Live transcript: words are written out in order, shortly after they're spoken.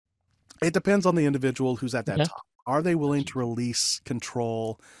It depends on the individual who's at that Okay. top. Are they willing to release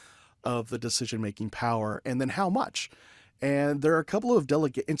control of the decision-making power, and then how much? And there are a couple of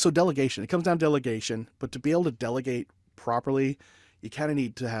delegation, it comes down to delegation, but to be able to delegate properly, you kind of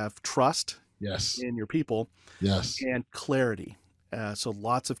need to have trust Yes. in your people Yes. and clarity. So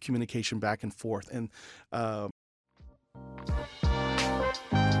lots of communication back and forth. And um,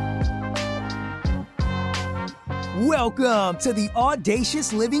 Welcome to the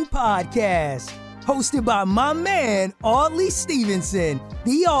Audacious Living Podcast, hosted by my man, Audley Stevenson,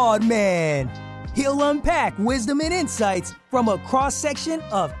 the Odd Man. He'll unpack wisdom and insights from a cross-section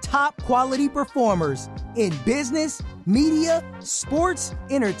of top quality performers in business, media, sports,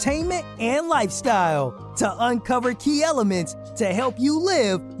 entertainment, and lifestyle to uncover key elements to help you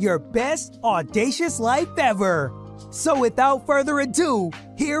live your best audacious life ever. So without further ado,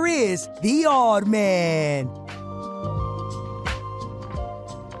 here is the Odd Man.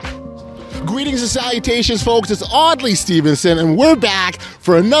 Greetings and salutations, folks. It's Audley Stevenson, and we're back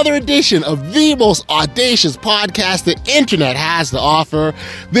for another edition of the most audacious podcast the internet has to offer.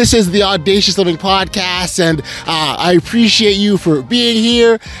 This is the Audacious Living Podcast, and I appreciate you for being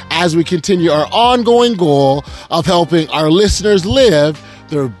here as we continue our ongoing goal of helping our listeners live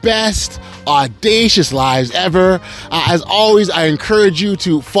their best audacious lives ever. As always, I encourage you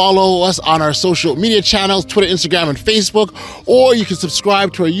to follow us on our social media channels, Twitter, Instagram, and Facebook, or you can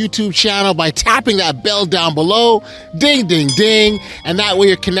subscribe to our YouTube channel by tapping that bell down below. Ding, ding, ding. And that way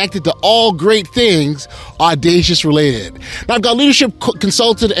you're connected to all great things audacious related. Now, I've got leadership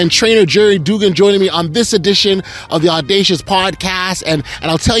consultant and trainer Jerry Dugan joining me on this edition of the Audacious Podcast. And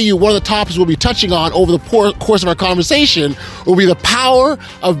I'll tell you, one of the topics we'll be touching on over the course of our conversation will be the power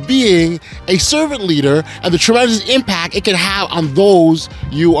of being a servant leader and the tremendous impact it can have on those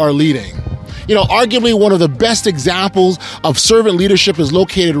you are leading. You know, arguably one of the best examples of servant leadership is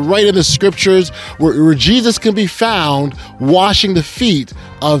located right in the scriptures where Jesus can be found washing the feet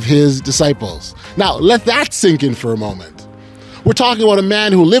of his disciples. Now, let that sink in for a moment. We're talking about a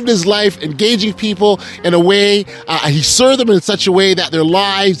man who lived his life engaging people in a way, he served them in such a way that their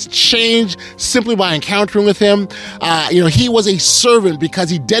lives changed simply by encountering with him. He was a servant because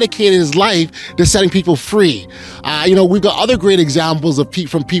he dedicated his life to setting people free. We've got other great examples of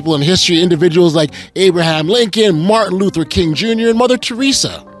from people in history, individuals like Abraham Lincoln, Martin Luther King Jr., and Mother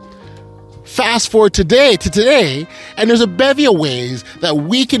Teresa. Fast forward today, and there's a bevy of ways that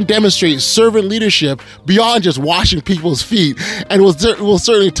we can demonstrate servant leadership beyond just washing people's feet. And we'll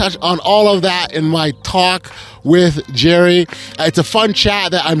certainly touch on all of that in my talk with Jerry. It's a fun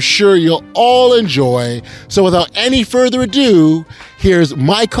chat that I'm sure you'll all enjoy. So without any further ado, here's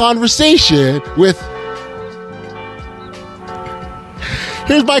my conversation with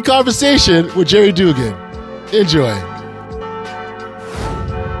Jerry Dugan. Enjoy.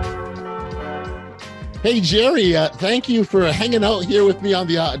 Hey, Jerry, thank you for hanging out here with me on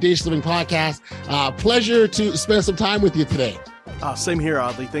the Audacious Living Podcast. Pleasure to spend some time with you today. Same here,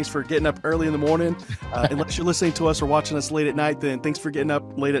 Audley. Thanks for getting up early in the morning. Unless you're listening to us or watching us late at night, then thanks for getting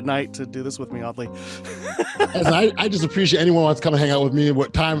up late at night to do this with me, Audley. I just appreciate anyone who wants to come and hang out with me at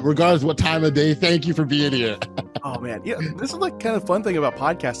what time, regardless of what time of day. Thank you for being here. Oh man, yeah, this is like kind of fun thing about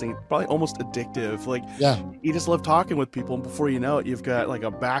podcasting. It's probably almost addictive. Like, yeah, you just love talking with people, and before you know it, you've got like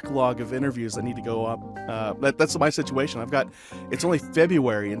a backlog of interviews that need to go up. That's my situation. It's only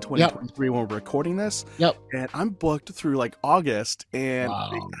February in 2023 when we're recording this. Yep. And I'm booked through like August, and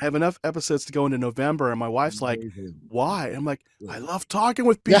Wow. I have enough episodes to go into November. And my wife's like, "Why?" And I'm like, "I love talking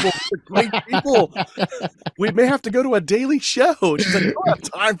with people. They're great people. We may have to go to a daily show." She's like, "I don't have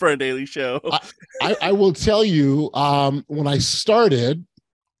time for a daily show." I will tell you, when I started,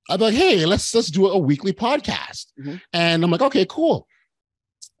 I'm like, hey, let's do a weekly podcast. Mm-hmm. And I'm like, okay, cool.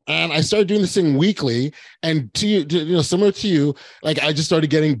 And I started doing this thing weekly, and similar to you, like I just started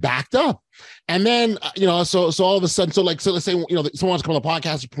getting backed up. And then, so all of a sudden, so let's say, someone wants to come on the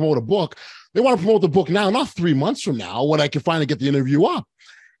podcast to promote a book. They want to promote the book now, not 3 months from now, when I can finally get the interview up.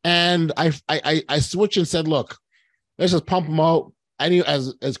 And I switched and said, look, let's just pump them out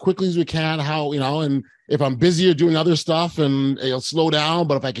as quickly as we can, and if I'm busy or doing other stuff, and it'll slow down,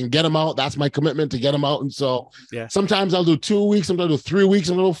 but if I can get them out, that's my commitment to get them out. And so sometimes I'll do 2 weeks, sometimes I'll do 3 weeks,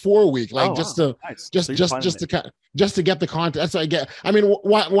 sometimes I'll do 4 weeks, just to get the content. That's what I get. I mean,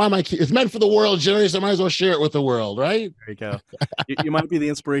 why am I? It's meant for the world, Jerry, so I might as well share it with the world, right? There you go. You might be the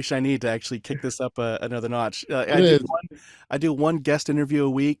inspiration I need to actually kick this up another notch. I do one guest interview a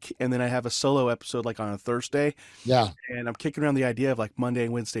week, and then I have a solo episode like on a Thursday. Yeah. And I'm kicking around the idea of like Monday,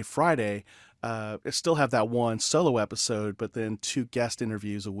 Wednesday, Friday. I still have that one solo episode, but then 2 guest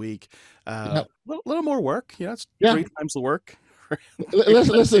interviews a week. A little more work. It's 3 times the work.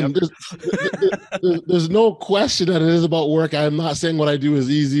 Listen, there's no question that it is about work. I'm not saying what I do is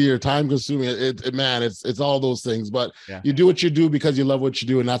easy or time consuming. Man, it's all those things. But Yeah. you do what you do because you love what you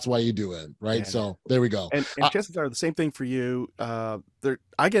do, and that's why you do it, right? Yeah. So there we go. And chances are the same thing for you. I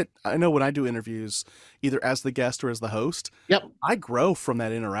know when I do interviews, either as the guest or as the host, Yep. I grow from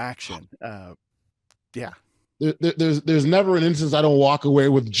that interaction. Yeah. There's never an instance I don't walk away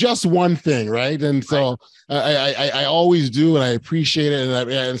with just one thing, right? And so I always do, and I appreciate it.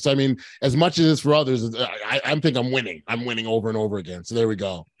 And so I mean, as much as it's for others, I think I'm winning over and over again. So there we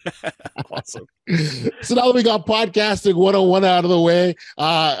go. Awesome. So now that we got podcasting 101 out of the way,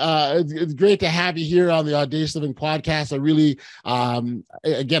 it's great to have you here on the Audacious Living podcast. I really,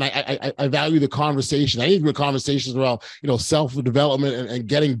 again, I value the conversation. I think the conversations around, self-development and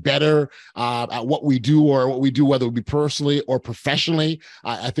getting better at what we do or what we do, whether it be personally or professionally.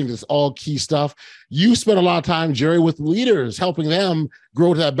 I think that's all key stuff. You spend a lot of time, Jerry, with leaders, helping them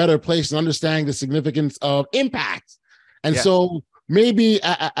grow to that better place and understanding the significance of impact. And so maybe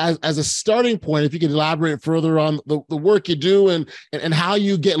as a starting point, if you could elaborate further on the work you do and how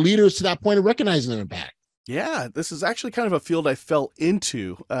you get leaders to that point of recognizing their impact. Yeah, this is actually kind of a field I fell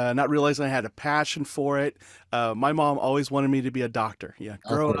into, not realizing I had a passion for it. My mom always wanted me to be a doctor. Yeah,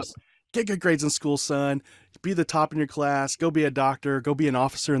 grow up, get good grades in school, son. Be the top in your class. Go be a doctor. Go be an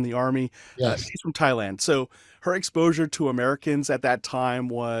officer in the army. Yes. She's from Thailand, so her exposure to Americans at that time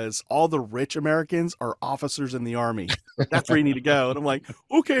was all the rich Americans are officers in the army. That's where you need to go. And I'm like,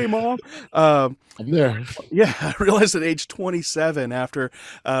 okay, mom. I'm there. Yeah, I realized at age 27, after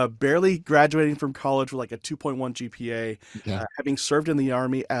barely graduating from college with like a 2.1 GPA, having served in the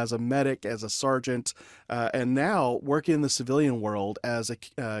army as a medic, as a sergeant, and now working in the civilian world as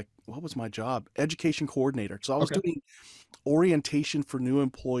what was my job? Education coordinator. So I was doing orientation for new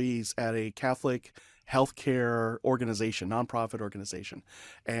employees at a Catholic healthcare organization, nonprofit organization.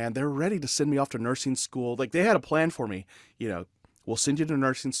 And they're ready to send me off to nursing school. Like they had a plan for me, we'll send you to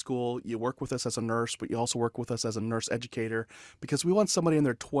nursing school. You work with us as a nurse, but you also work with us as a nurse educator because we want somebody in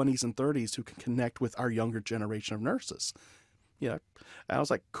their 20s and 30s who can connect with our younger generation of nurses. And I was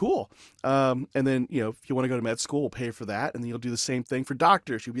like, cool. And then, if you want to go to med school, we'll pay for that. And then you'll do the same thing for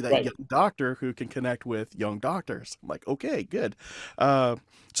doctors. You'll be that young doctor who can connect with young doctors. I'm like, okay, good. So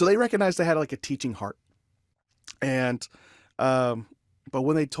they recognized I had like a teaching heart. And, but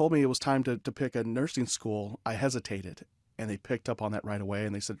when they told me it was time to pick a nursing school, I hesitated, and they picked up on that right away.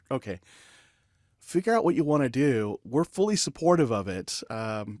 And they said, okay, figure out what you want to do. We're fully supportive of it.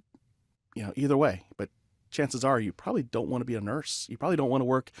 Either way, but chances are you probably don't want to be a nurse. You probably don't want to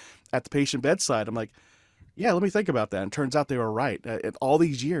work at the patient bedside. I'm like, yeah, let me think about that. And turns out they were right. In all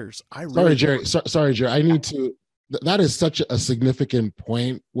these years, Sorry, Jerry. I need to, that is such a significant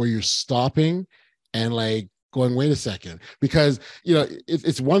point where you're stopping and like going, wait a second, because,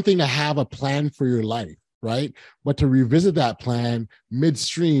 it's one thing to have a plan for your life, right? But to revisit that plan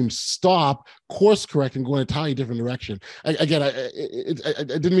midstream, stop, course correct, and go in an entirely different direction. I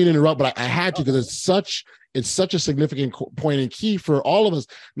didn't mean to interrupt, but I had to, because it's such a significant point and key for all of us,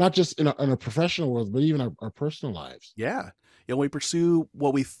 not just in a professional world, but even our personal lives. Yeah. We pursue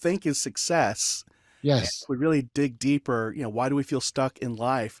what we think is success. Yes. We really dig deeper. Why do we feel stuck in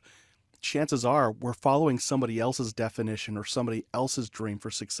life? Chances are we're following somebody else's definition or somebody else's dream for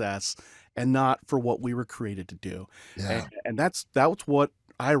success and not for what we were created to do. Yeah. And that was what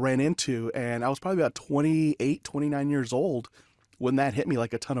I ran into. And I was probably about 28, 29 years old when that hit me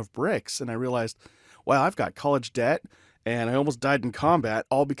like a ton of bricks. And I realized, wow, I've got college debt and I almost died in combat,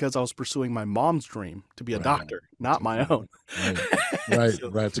 all because I was pursuing my mom's dream to be a doctor, not my own. Right.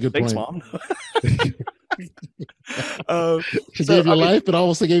 It's a good Thanks, point. Mom. She gave you life, but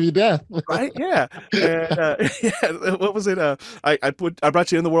also gave you death. Right? Yeah. And, what was it? I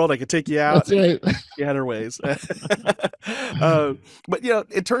brought you in the world. I could take you out. That's right. She had her ways. But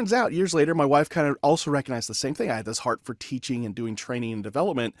it turns out years later, my wife kind of also recognized the same thing. I had this heart for teaching and doing training and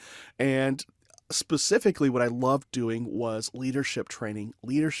development, and specifically what I loved doing was leadership training,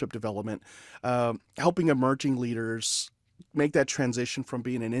 leadership development, helping emerging leaders make that transition from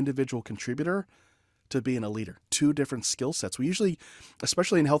being an individual contributor to being a leader. Two different skill sets. We usually,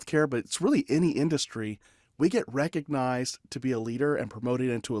 especially in healthcare, but it's really any industry, we get recognized to be a leader and promoted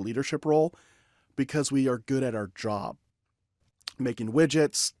into a leadership role because we are good at our job. Making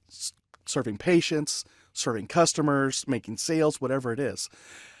widgets, serving patients, serving customers, making sales, whatever it is.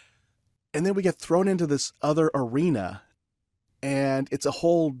 And then we get thrown into this other arena, and it's a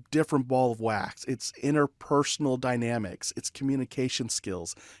whole different ball of wax. It's interpersonal dynamics. It's communication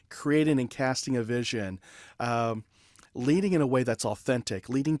skills, creating and casting a vision, leading in a way that's authentic,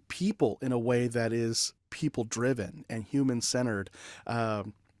 leading people in a way that is people driven and human centered,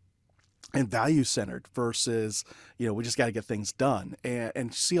 and value centered versus, we just got to get things done. And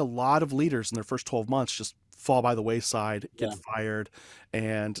you see a lot of leaders in their first 12 months just fall by the wayside, get fired,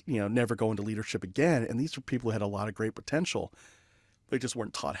 and, never go into leadership again. And these are people who had a lot of great potential. They just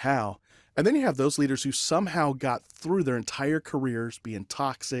weren't taught how. And then you have those leaders who somehow got through their entire careers being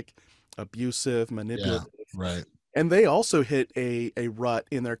toxic, abusive, manipulative. Right. And they also hit a rut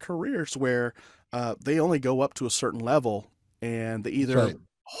in their careers where they only go up to a certain level, and they either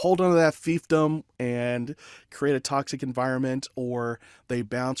hold on to that fiefdom and create a toxic environment, or they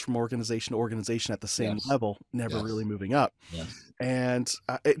bounce from organization to organization at the same level, never really moving up. And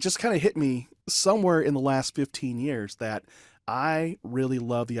it just kind of hit me somewhere in the last 15 years that I really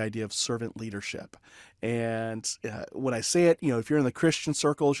love the idea of servant leadership. And when I say it, if you're in the Christian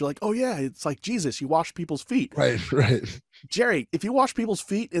circles, you're like, oh yeah, it's like Jesus, you wash people's feet. Right. Jerry, if you wash people's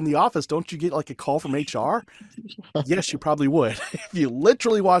feet in the office, don't you get like a call from HR? Yes, you probably would. If you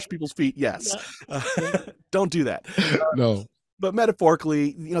literally wash people's feet, yes. Don't do that. No. But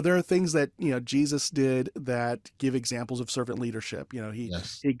metaphorically, there are things that, Jesus did that give examples of servant leadership.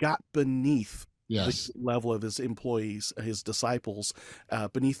 He got beneath the level of his employees, his disciples,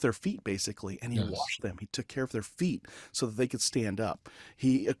 beneath their feet, basically. And he washed them. He took care of their feet so that they could stand up.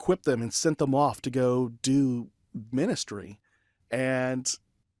 He equipped them and sent them off to go do ministry. And,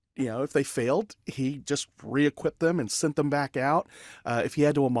 if they failed, he just re-equipped them and sent them back out. If he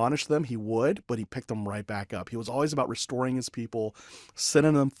had to admonish them, he would, but he picked them right back up. He was always about restoring his people,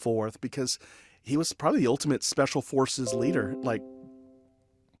 sending them forth, because he was probably the ultimate special forces leader. Like,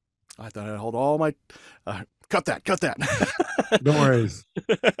 I thought I'd hold all my, cut that. No worries.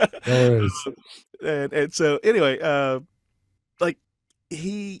 And so anyway,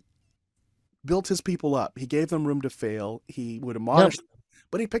 he built his people up. He gave them room to fail. He would admonish them,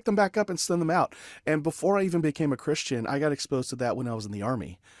 but he picked them back up and sent them out. And before I even became a Christian, I got exposed to that when I was in the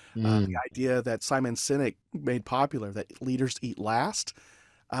Army. The idea that Simon Sinek made popular, that leaders eat last.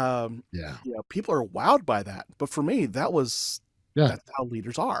 People are wowed by that. But for me, that's how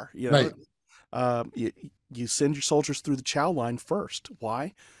leaders are. You send your soldiers through the chow line first.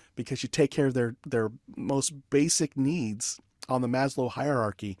 Why? Because you take care of their most basic needs on the Maslow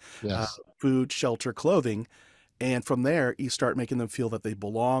hierarchy, food, shelter, clothing. And from there, you start making them feel that they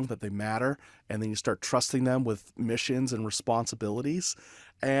belong, that they matter. And then you start trusting them with missions and responsibilities.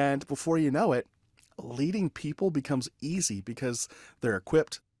 And before you know it, leading people becomes easy because they're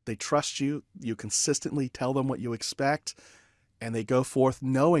equipped. They trust you. You consistently tell them what you expect. And they go forth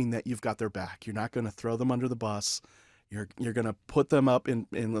knowing that you've got their back. You're not going to throw them under the bus. You're going to put them up in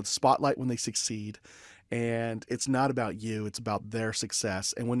the spotlight when they succeed. And it's not about you. It's about their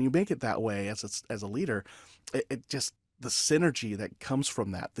success. And when you make it that way as a leader, it just, the synergy that comes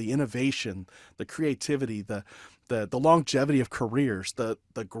from that, the innovation, the creativity, the longevity of careers, the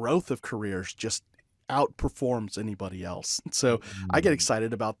growth of careers just outperforms anybody else. So I get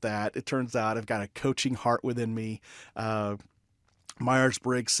excited about that. It turns out I've got a coaching heart within me.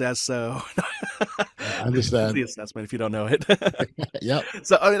 Myers-Briggs says so. I understand. The assessment, if you don't know it. Yep.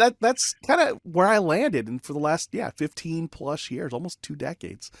 So I mean, that's kind of where I landed, and for the last 15 plus years, almost 2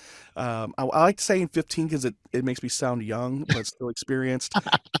 decades. I like to say in 15 because it makes me sound young, but still experienced.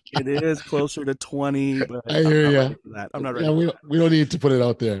 It is closer to 20, but I hear you. Ready for that. I'm not ready. Yeah, we don't need to put it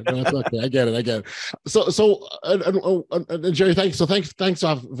out there. No, it's okay. I get it. So Jerry, thanks for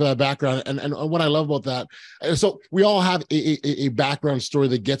that background, and what I love about that. So we all have a background story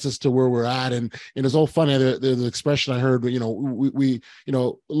that gets us to where we're at, and it's all funny. There's an expression I heard. We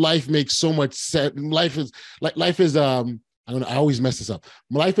life makes so much sense. Life is I always mess this up.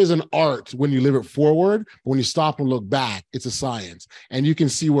 Life is an art when you live it forward, but when you stop and look back, it's a science. And you can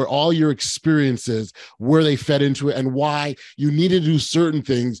see where all your experiences, where they fed into it, and why you needed to do certain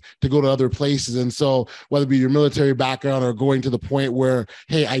things to go to other places. And so whether it be your military background or going to the point where,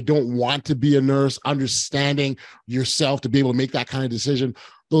 hey, I don't want to be a nurse, understanding yourself to be able to make that kind of decision,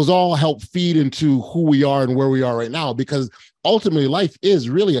 those all help feed into who we are and where we are right now, because ultimately life is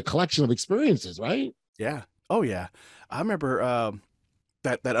really a collection of experiences, right? Yeah. Oh, yeah. I remember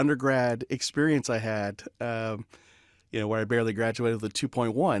that undergrad experience I had, where I barely graduated with a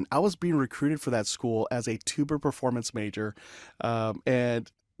 2.1. I was being recruited for that school as a tuba performance major.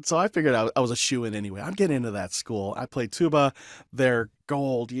 And so I figured I was a shoo-in anyway. I'm getting into that school. I played tuba. They're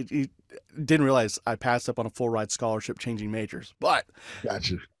gold. You didn't realize I passed up on a full ride scholarship changing majors, but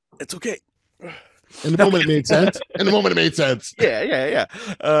gotcha. It's okay. In the moment, it made sense. Yeah.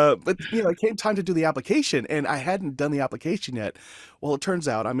 But it came time to do the application, and I hadn't done the application yet. Well, it turns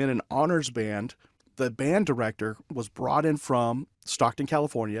out I'm in an honors band the band director was brought in from Stockton,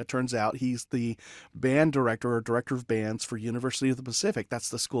 California. Turns out he's the band director or director of bands for University of the Pacific. That's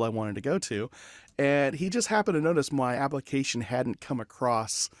the school I wanted to go to. And he just happened to notice my application hadn't come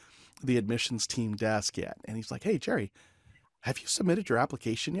across the admissions team desk yet. And he's like, "Hey, Jerry, have you submitted your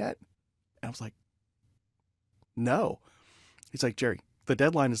application yet?" And I was like, "No." He's like, "Jerry, the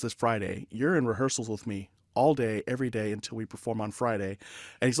deadline is this Friday. You're in rehearsals with me all day, every day until we perform on Friday."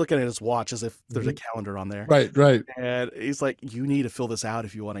 And he's looking at his watch as if there's a calendar on there. Right, right. And he's like, "You need to fill this out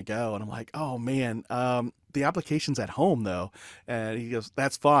if you want to go." And I'm like, "Oh man, the application's at home though." And he goes,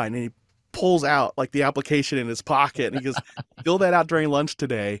 "That's fine." And he pulls out like the application in his pocket and he goes, "Fill that out during lunch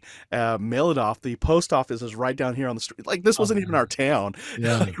today, mail it off. The post office is right down here on the street." Like this wasn't even our town.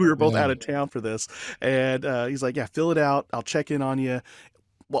 Yeah, Like, we were both yeah. out of town for this. And he's like, "Yeah, fill it out. I'll check in on you."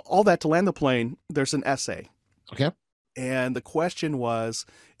 Well, all that to land the plane, there's an essay. Okay. And the question was,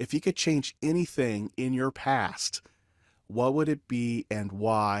 if you could change anything in your past, what would it be and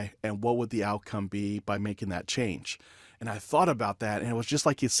why? And what would the outcome be by making that change? And I thought about that, and it was just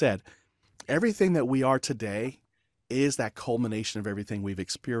like you said, everything that we are today is that culmination of everything we've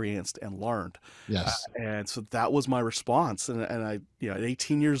experienced and learned. Yes. And so that was my response. And I, at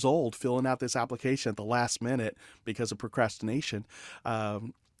 18 years old, filling out this application at the last minute because of procrastination,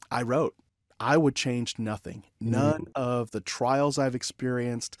 I wrote, I would change nothing. None of the trials I've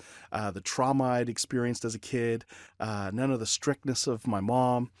experienced, the trauma I'd experienced as a kid, none of the strictness of my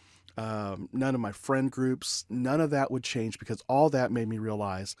mom, none of my friend groups, none of that would change because all that made me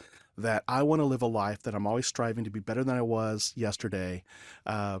realize that I want to live a life that I'm always striving to be better than I was yesterday.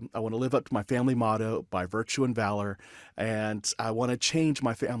 I want to live up to my family motto by virtue and valor. And I want to change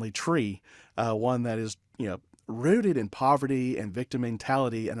my family tree, one that is, rooted in poverty and victim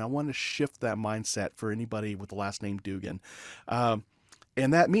mentality. And I want to shift that mindset for anybody with the last name Dugan. And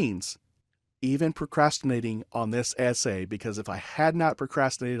that means even procrastinating on this essay, because if I had not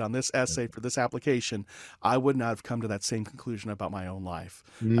procrastinated on this essay for this application, I would not have come to that same conclusion about my own life.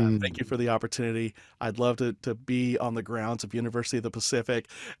 Thank you for the opportunity. I'd love to be on the grounds of University of the Pacific.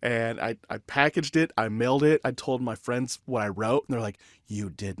 And I packaged it. I mailed it. I told my friends what I wrote, and they're like, "You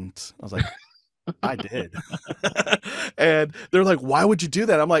didn't." I was like, "I did." And they're like, "Why would you do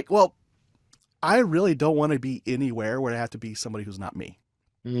that?" I'm like, "Well, I really don't want to be anywhere where I have to be somebody who's not me.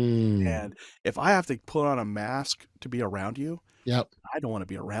 And if I have to put on a mask to be around you, Yep. I don't want to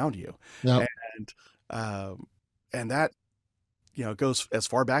be around you." Yep. And that goes as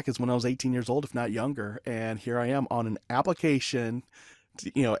far back as when I was 18 years old, if not younger. And here I am on an application.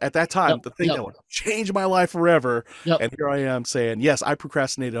 At that time, Yep. the thing Yep. that would change my life forever. Yep. And here I am saying, "Yes, I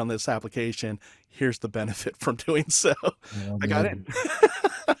procrastinated on this application. Here's the benefit from doing so." Oh, I got man.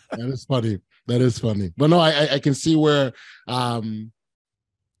 in. That is funny. That is funny. But no, I can see where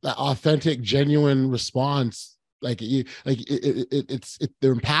that authentic, genuine response, they're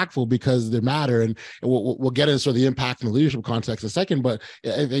impactful because they matter, and we'll get into sort of the impact in the leadership context in a second. But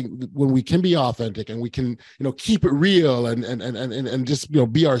I think when we can be authentic and we can keep it real and just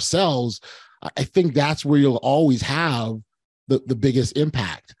be ourselves, I think that's where you'll always have the biggest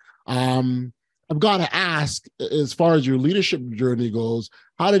impact. I've got to ask, as far as your leadership journey goes,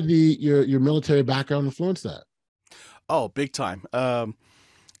 how did your military background influence that? Oh, big time.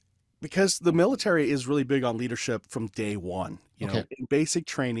 Because the military is really big on leadership from day one. Okay. In basic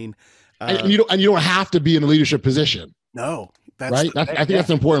training. And you don't have to be in a leadership position. No, that's right. I think that's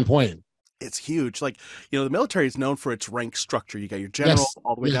an important point. It's huge. Like, the military is known for its rank structure. You got your general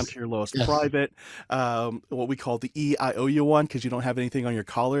all the way down to your lowest private, what we call the EIOU one, because you don't have anything on your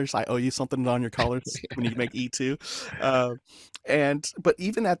collars. I owe you something on your collars when you make E2. But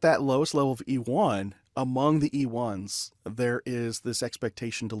even at that lowest level of E1, among the E1s, there is this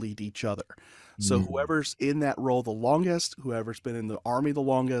expectation to lead each other. So whoever's in that role the longest, whoever's been in the Army the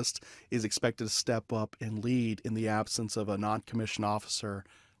longest, is expected to step up and lead in the absence of a non-commissioned officer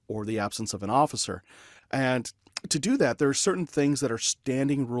or the absence of an officer. And to do that, there are certain things that are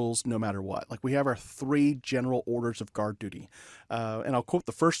standing rules no matter what. Like, we have our 3 general orders of guard duty. And I'll quote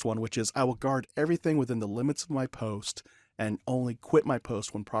the first one, which is, "I will guard everything within the limits of my post and only quit my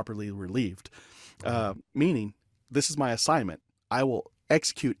post when properly relieved." Meaning, this is my assignment. I will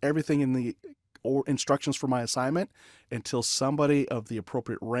execute everything in the instructions for my assignment until somebody of the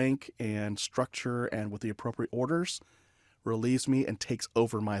appropriate rank and structure and with the appropriate orders relieves me and takes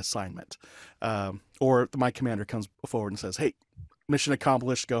over my assignment. Or my commander comes forward and says, "Hey, mission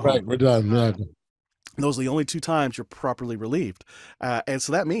accomplished, go home." Right, we're done. Yeah. Those are the only 2 times you're properly relieved, and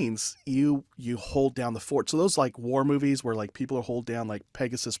so that means you hold down the fort. So those like war movies where like people are hold down like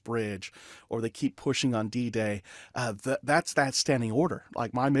Pegasus Bridge, or they keep pushing on D-Day. That's that standing order.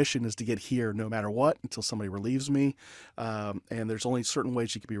 Like my mission is to get here no matter what until somebody relieves me, and there's only certain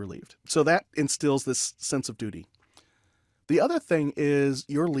ways you can be relieved. So that instills this sense of duty. The other thing is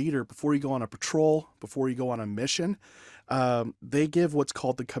your leader, before you go on a patrol, before you go on a mission, they give what's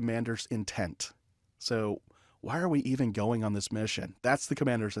called the commander's intent. So why are we even going on this mission? That's the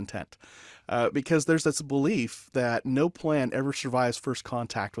commander's intent. Because there's this belief that no plan ever survives first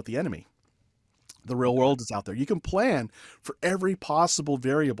contact with the enemy. The real world is out there. You can plan for every possible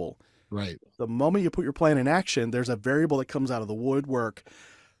variable. Right. The moment you put your plan in action, there's a variable that comes out of the woodwork.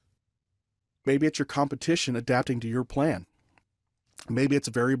 Maybe it's your competition adapting to your plan. Maybe it's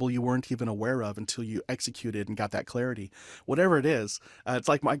a variable you weren't even aware of until you executed and got that clarity. Whatever it is, it's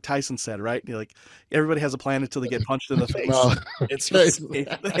like Mike Tyson said, right? You're like, everybody has a plan until they get punched in the face. Well, It's the same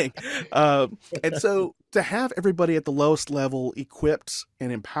thing. And so to have everybody at the lowest level equipped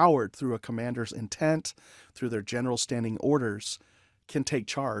and empowered through a commander's intent, through their general standing orders, can take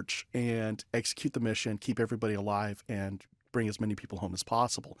charge and execute the mission, keep everybody alive, and bring as many people home as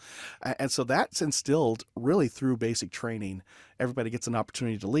possible. And so that's instilled really through basic training. Everybody gets an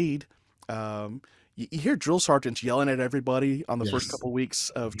opportunity to lead. You hear drill sergeants yelling at everybody on the first Yes. couple of weeks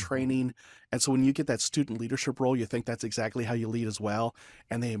of training. And so when you get that student leadership role, you think that's exactly how you lead as well.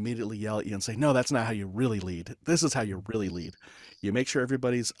 And they immediately yell at you and say, no, that's not how you really lead. This is how you really lead. You make sure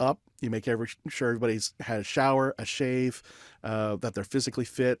everybody's up. You make sure everybody's had a shower, a shave, that they're physically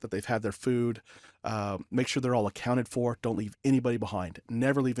fit, that they've had their food. Make sure they're all accounted for. Don't leave anybody behind.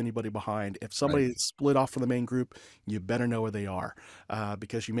 Never leave anybody behind. If somebody is split off from the main group, you better know where they are,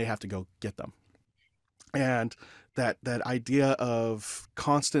 because you may have to go get them. And that idea of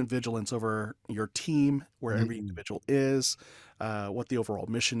constant vigilance over your team, where every individual is, what the overall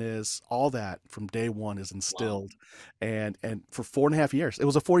mission is, all that from day one is instilled. And for 4.5 years, it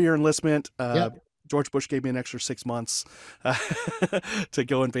was a 4-year enlistment. George Bush gave me an extra 6 months to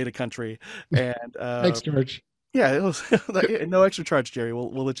go invade a country. And Thanks, George. yeah, it was no extra charge, Jerry.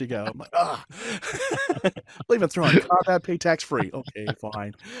 We'll let you go. I'm like, I'll even throw in combat pay tax free. Okay,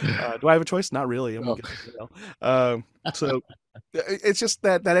 fine. Do I have a choice? Not really. I'm gonna get, so it's just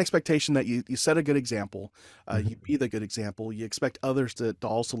that expectation that you set a good example, you be the good example. You expect others to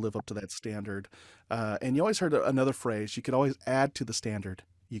also live up to that standard. And you always heard another phrase: you could always add to the standard.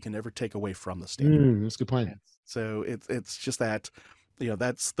 You can never take away from the standard. That's a good point. And so it's just that.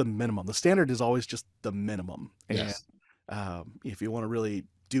 That's the minimum. The standard is always just the minimum. And Yes. if you want to really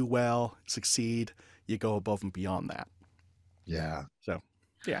do well, succeed, you go above and beyond that. Yeah. So,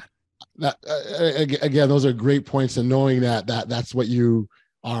 yeah. That again, those are great points, and knowing that's what you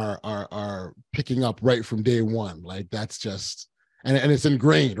are picking up right from day one. Like that's just and it's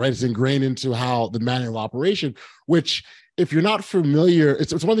ingrained, right? It's ingrained into how the manner of operation, which if you're not familiar,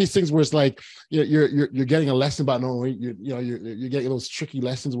 it's one of these things where it's like you're getting a lesson about knowing you're getting those tricky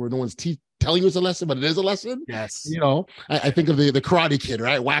lessons where no one's telling you it's a lesson, but it is a lesson. Yes. I think of the Karate Kid,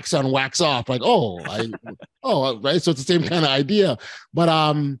 right? Wax on, wax off. Like, right. So it's the same kind of idea, but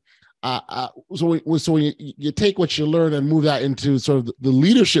so when you take what you learn and move that into sort of the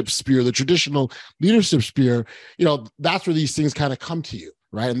leadership sphere, the traditional leadership sphere, that's where these things kind of come to you,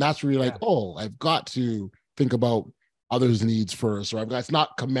 right? And that's where you're like, I've got to think about others' needs first, or it's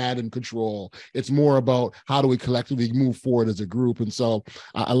not command and control. It's more about how do we collectively move forward as a group. And so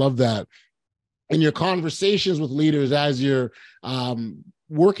I love that. In your conversations with leaders as you're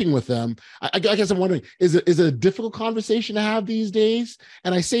working with them, I guess I'm wondering, is it a difficult conversation to have these days?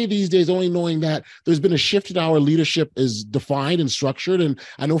 And I say these days only knowing that there's been a shift in our leadership is defined and structured. And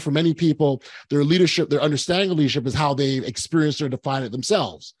I know for many people, their understanding of leadership is how they experience or define it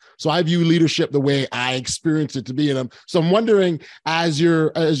themselves. So I view leadership the way I experience it to be. And so I'm wondering, as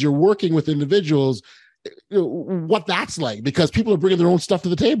you're working with individuals, what that's like, because people are bringing their own stuff to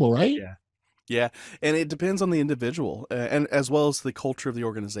the table, right? Yeah. And it depends on the individual, and as well as the culture of the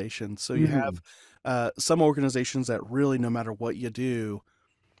organization. So you have some organizations that really, no matter what you do,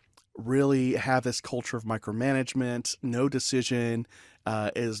 really have this culture of micromanagement. No decision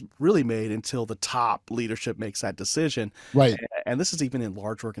is really made until the top leadership makes that decision. Right. And this is even in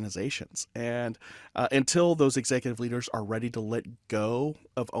large organizations. And until those executive leaders are ready to let go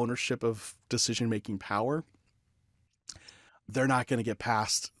of ownership of decision-making power, they're not going to get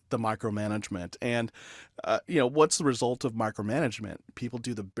past the micromanagement. And what's the result of micromanagement? People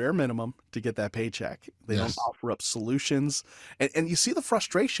do the bare minimum to get that paycheck. They don't offer up solutions. And you see the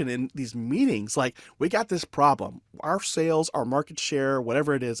frustration in these meetings. Like, we got this problem. Our sales, our market share,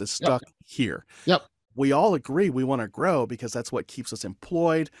 whatever it is stuck here. Yep. we all agree we want to grow because that's what keeps us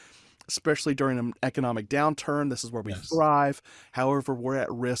employed, especially during an economic downturn. This is where we Yes. thrive. However, we're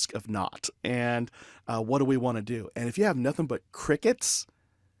at risk of not. And what do we want to do? And if you have nothing but crickets,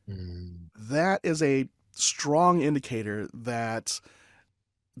 Mm, that is a strong indicator that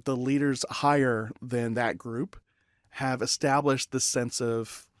the leaders higher than that group have established this sense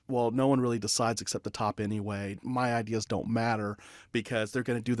of, well, no one really decides except the top anyway. My ideas don't matter because they're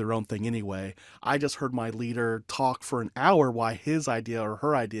going to do their own thing anyway. I just heard my leader talk for an hour why his idea or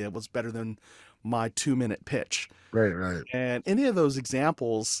her idea was better than my 2-minute pitch. right, right. And any of those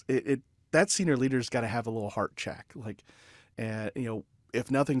examples, that senior leader's got to have a little heart check. Like, and if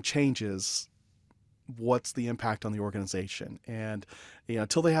nothing changes, what's the impact on the organization? And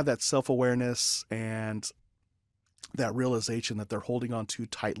until they have that self-awareness and that realization that they're holding on too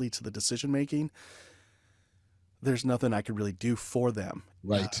tightly to the decision making, there's nothing I could really do for them.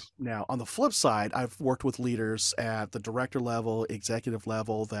 Right. Now, on the flip side, I've worked with leaders at the director level, executive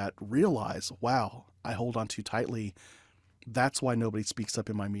level that realize, wow, I hold on too tightly. That's why nobody speaks up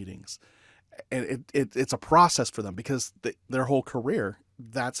in my meetings. And it's a process for them because their whole career,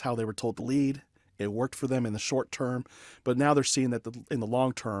 that's how they were told to lead. It worked for them in the short term, but now they're seeing that in the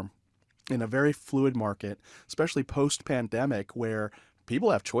long term, in a very fluid market, especially post-pandemic, where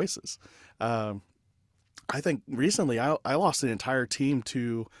people have choices. I think recently I lost an entire team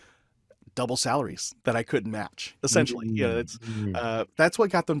to double salaries that I couldn't match. Essentially, it's that's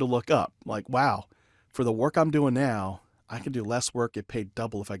what got them to look up. Like, wow, for the work I'm doing now, I can do less work, get paid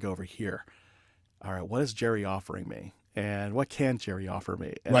double if I go over here. All right, what is Jerry offering me? And what can Jerry offer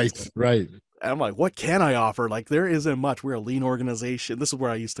me? And Right. I'm like, what can I offer? Like, there isn't much. We're a lean organization. This is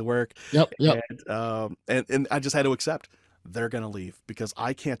where I used to work. Yep. And I just had to accept they're going to leave because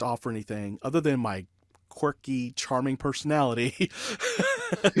I can't offer anything other than my quirky, charming personality.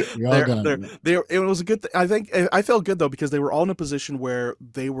 It was a good thing. I think I felt good though, because they were all in a position where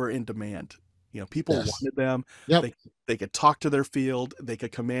they were in demand. People Yes. wanted them. Yep. They could talk to their field. They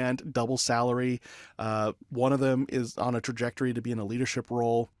could command double salary. One of them is on a trajectory to be in a leadership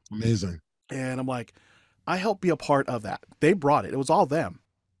role. Amazing. And I'm like, I helped be a part of that. They brought it. It was all them,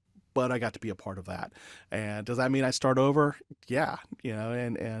 but I got to be a part of that. And does that mean I start over? Yeah.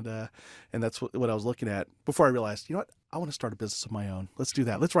 And that's what I was looking at before I realized, you know what? I want to start a business of my own. Let's do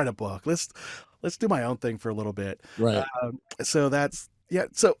that. Let's write a book. Let's do my own thing for a little bit. Right. So that's, yeah.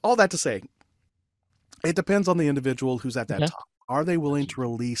 So all that to say, it depends on the individual who's at that top. Are they willing to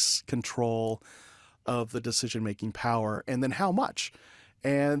release control of the decision-making power? And then how much?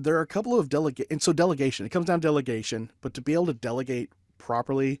 And there are a couple of delegation, it comes down to delegation, but to be able to delegate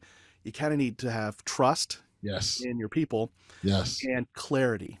properly, you kind of need to have trust Yes. in your people. Yes. And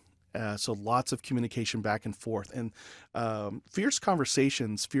clarity. So lots of communication back and forth. And Fierce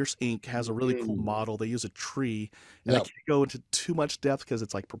Conversations, Fierce Inc. has a really cool model. They use a tree. And I can't go into too much depth because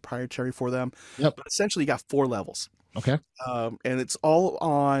it's like proprietary for them. Yep. But essentially, you got 4 levels. Okay. And it's all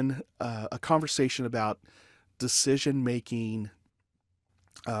on a conversation about decision-making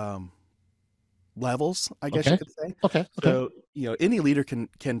levels, I guess you could say. Okay. So, any leader can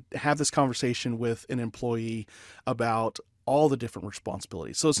have this conversation with an employee about all the different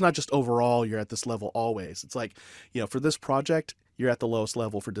responsibilities. So it's not just overall you're at this level always. It's like, for this project, you're at the lowest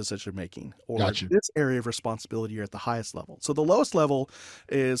level for decision making, or Gotcha. this area of responsibility, you're at the highest level. So the lowest level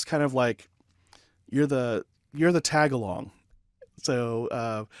is kind of like you're the tag along.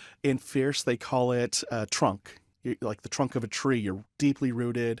 So in Fierce, they call it trunk. You're like the trunk of a tree. You're deeply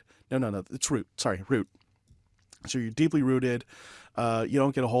rooted. No, it's root. Sorry, root. So you're deeply rooted. You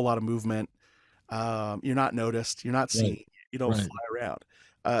don't get a whole lot of movement. You're not noticed. You're not seen. You don't fly around.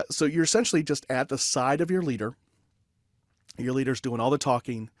 So you're essentially just at the side of your leader. Your leader's doing all the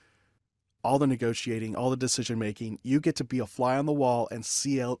talking, all the negotiating, all the decision making. You get to be a fly on the wall and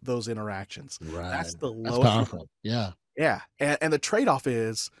see out those interactions. Right. That's the lowest. That's powerful. Yeah. Yeah. And the trade-off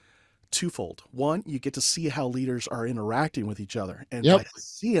is twofold. One, you get to see how leaders are interacting with each other. And by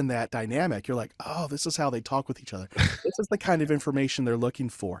seeing that dynamic, you're like, oh, this is how they talk with each other. This is the kind of information they're looking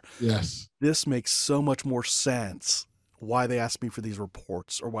for. Yes. This makes so much more sense. Why they ask me for these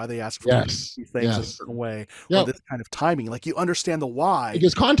reports, or why they ask for these things in a certain way, or this kind of timing. Like, you understand the why. It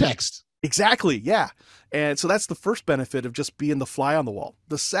gives context. Exactly. Yeah. And so that's the first benefit of just being the fly on the wall.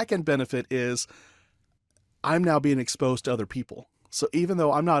 The second benefit is I'm now being exposed to other people. So even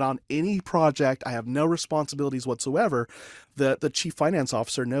though I'm not on any project, I have no responsibilities whatsoever, the chief finance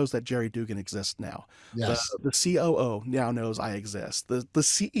officer knows that Jerry Dugan exists now. Yes. The COO now knows I exist. The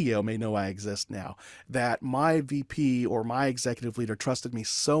CEO may know I exist now. That my VP or my executive leader trusted me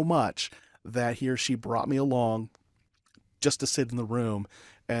so much that he or she brought me along just to sit in the room,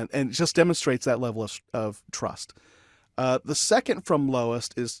 and it just demonstrates that level of trust. The second from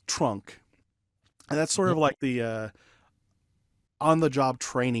lowest is trunk, and that's sort of like the on the job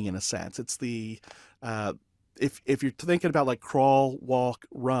training in a sense. It's the if you're thinking about like crawl, walk,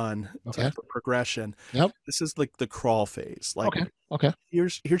 run type of progression, Yep. this is like the crawl phase. Like, Okay.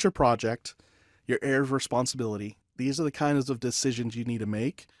 here's your project, your area of responsibility. These are the kinds of decisions you need to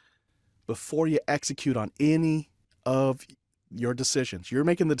make before you execute on any of your decisions. You're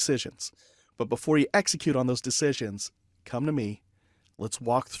making the decisions, but before you execute on those decisions, come to me. Let's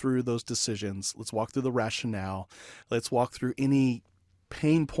walk through those decisions. Let's walk through the rationale. Let's walk through any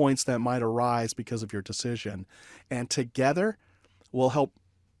pain points that might arise because of your decision. And together, we'll help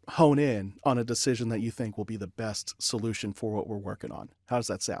hone in on a decision that you think will be the best solution for what we're working on. How does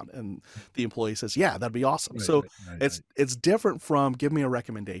that sound? And the employee says, yeah, that'd be awesome. So it's different from give me a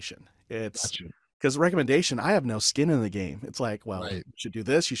recommendation. It's because recommendation, I have no skin in the game. It's like, well, you should do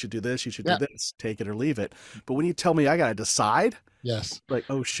this, you should do this, you should do this, take it or leave it. But when you tell me I got to decide, yes, like,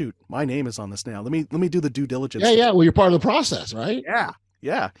 oh shoot, my name is on this now. Let me do the due diligence. Yeah. Well, you're part of the process, right?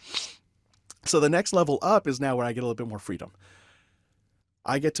 Yeah. So the next level up is now where I get a little bit more freedom.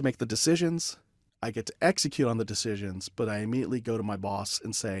 I get to make the decisions. I get to execute on the decisions, but I immediately go to my boss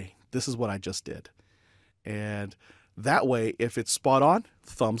and say, this is what I just did. And that way, if it's spot on,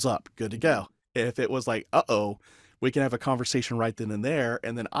 thumbs up, good to go. If it was like, uh-oh, we can have a conversation right then and there.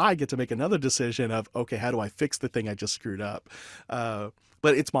 And then I get to make another decision of, okay, how do I fix the thing I just screwed up?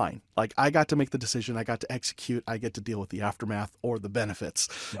 But it's mine. Like, I got to make the decision. I got to execute. I get to deal with the aftermath or the benefits.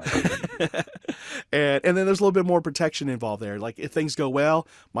 Right. and then there's a little bit more protection involved there. Like, if things go well,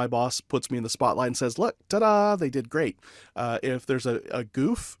 my boss puts me in the spotlight and says, look, ta-da, they did great. If there's a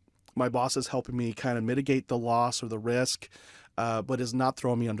goof, my boss is helping me kind of mitigate the loss or the risk, but is not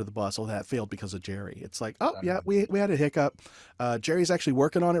throwing me under the bus. Oh, that failed because of Jerry. It's like, oh yeah, we had a hiccup. Jerry's actually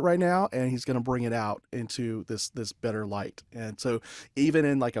working on it right now, and he's going to bring it out into this better light. And so even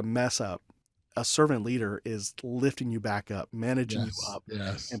in like a mess up, a servant leader is lifting you back up, managing you up,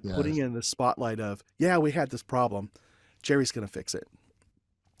 and putting you in the spotlight of, yeah, we had this problem. Jerry's going to fix it.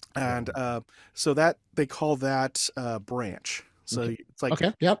 And so that they call that branch. So it's like,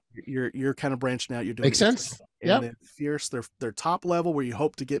 you're kind of branching out. You're doing makes sense. And then fierce, their top level where you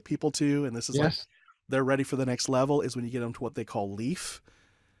hope to get people to, and this is like they're ready for the next level, is when you get them to what they call leaf,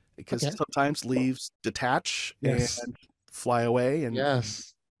 because sometimes leaves detach and fly away, and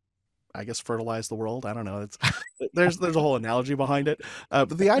I guess fertilize the world. I don't know. There's a whole analogy behind it,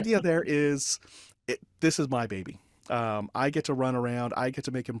 but the idea there is, this is my baby. I get to run around. I get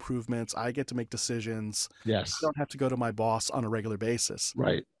to make improvements. I get to make decisions. Yes. I don't have to go to my boss on a regular basis.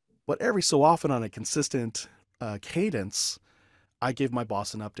 Right. But every so often on a consistent cadence, I give my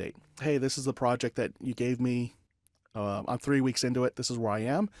boss an update. Hey, this is the project that you gave me. I'm 3 weeks into it. This is where I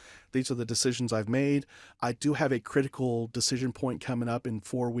am. These are the decisions I've made. I do have a critical decision point coming up in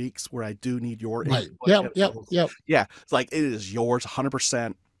 4 weeks where I do need your input. Yep. Yeah. It's like, it is yours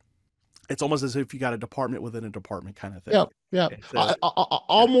 100%. It's almost as if you got a department within a department kind of thing. Yeah.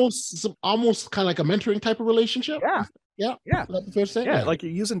 Almost kind of like a mentoring type of relationship. Yeah. Fair to say? Yeah, like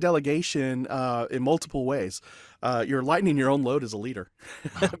you're using delegation in multiple ways. You're lightening your own load as a leader,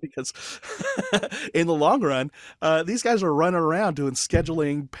 because in the long run, these guys are running around doing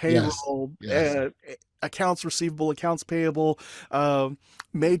scheduling, payroll, accounts receivable, accounts payable.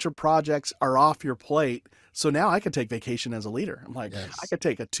 Major projects are off your plate. So now I can take vacation as a leader. I'm like, I could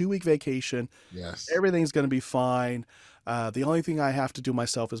take a 2-week vacation. Everything's going to be fine. The only thing I have to do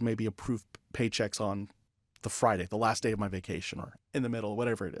myself is maybe approve paychecks on the Friday, the last day of my vacation, or in the middle,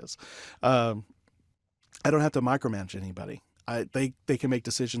 whatever it is. I don't have to micromanage anybody. They can make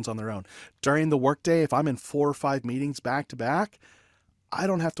decisions on their own. During the workday, if I'm in 4 or 5 meetings back to back, I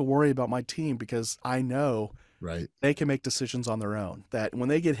don't have to worry about my team, because I know they can make decisions on their own. That when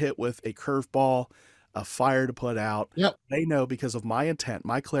they get hit with a curveball, a fire to put out, they know, because of my intent,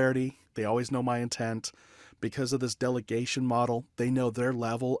 my clarity, they always know my intent. Because of this delegation model, they know their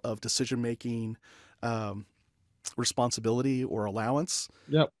level of decision-making responsibility or allowance.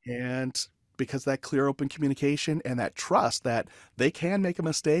 And because that clear, open communication and that trust that they can make a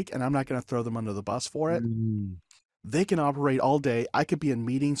mistake and I'm not going to throw them under the bus for it, they can operate all day. I could be in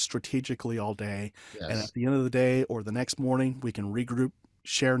meetings strategically all day. And at the end of the day or the next morning, we can regroup,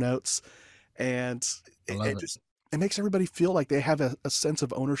 share notes, and it makes everybody feel like they have a sense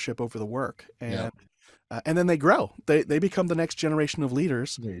of ownership over the work. And then they grow. They become the next generation of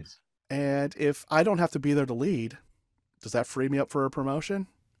leaders. And if I don't have to be there to lead, does that free me up for a promotion?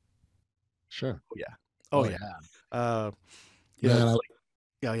 Sure. Oh yeah.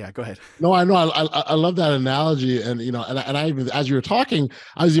 Yeah, yeah. Go ahead. No, I know. I love that analogy, and and I even, as you were talking,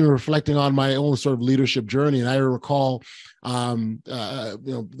 I was even reflecting on my own sort of leadership journey, and I recall, first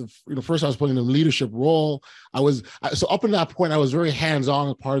I was playing a leadership role. So up until that point, I was very hands on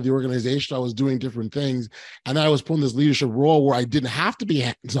as part of the organization. I was doing different things, and then I was playing this leadership role where I didn't have to be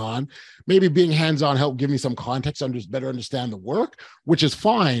hands on. Maybe being hands on helped give me some context, better understand the work, which is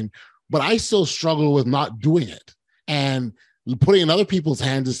fine. But I still struggle with not doing it, and putting in other people's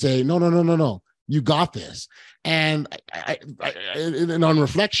hands to say, no, no, no, no, no, you got this. And and on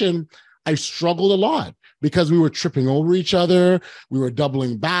reflection, I struggled a lot because we were tripping over each other. We were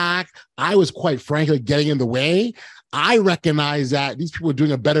doubling back. I was quite frankly getting in the way. I recognized that these people were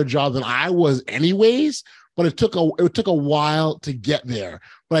doing a better job than I was anyways, but it took a while to get there.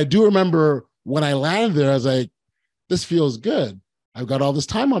 But I do remember when I landed there, I was like, this feels good. I've got all this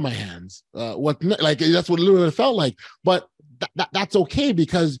time on my hands. That's what literally it felt like. But that's okay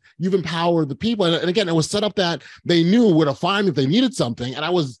because you've empowered the people. And again, it was set up that they knew where to find me if they needed something. And I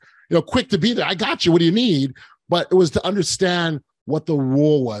was, quick to be there. I got you. What do you need? But it was to understand what the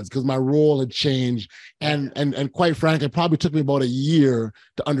role was because my role had changed. And quite frankly, it probably took me about a year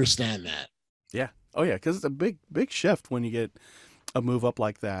to understand that. Yeah. Oh yeah. Cause it's a big shift when you get a move up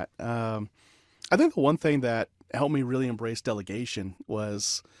like that. I think the one thing that helped me really embrace delegation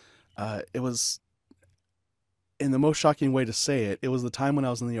was, it was, in the most shocking way to say it, it was the time when I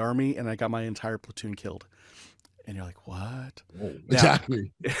was in the Army and I got my entire platoon killed. And you're like, what? Oh,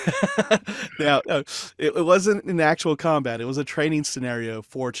 exactly. Now, it wasn't in actual combat. It was a training scenario,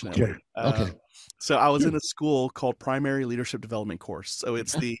 fortunately. Okay. So I was in a school called Primary Leadership Development Course. So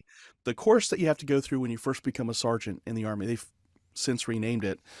it's the course that you have to go through when you first become a sergeant in the Army. They've since renamed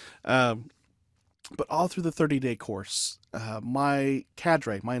it. But all through the 30-day course, my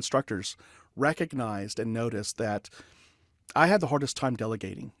cadre, my instructors, recognized and noticed that I had the hardest time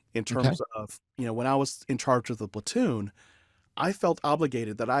delegating in terms of, when I was in charge of the platoon, I felt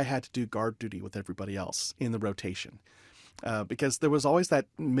obligated that I had to do guard duty with everybody else in the rotation. Because there was always that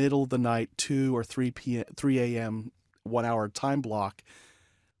middle of the night, 2 or 3 a.m., 1 hour time block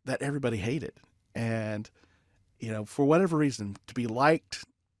that everybody hated. And, for whatever reason, to be liked,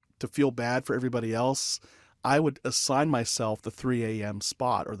 to feel bad for everybody else, I would assign myself the 3 a.m.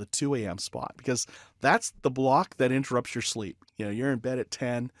 spot or the 2 a.m. spot because that's the block that interrupts your sleep. You're in bed at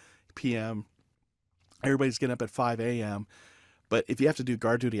 10 p.m. Everybody's getting up at 5 a.m. But if you have to do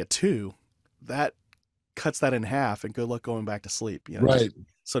guard duty at 2, that cuts that in half and good luck going back to sleep. Right.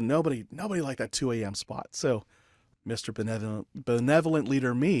 So nobody liked that 2 a.m. spot. So Mr. Benevolent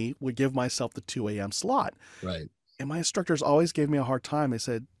Leader me would give myself the 2 a.m. slot. Right. And my instructors always gave me a hard time. They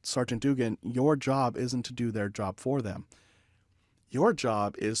said, Sergeant Dugan, your job isn't to do their job for them. Your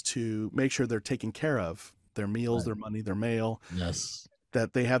job is to make sure they're taken care of, their meals, their money, their mail. Yes.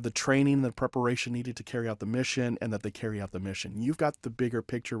 That they have the training and the preparation needed to carry out the mission and that they carry out the mission. You've got the bigger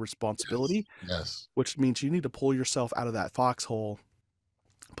picture responsibility, yes. Which means you need to pull yourself out of that foxhole,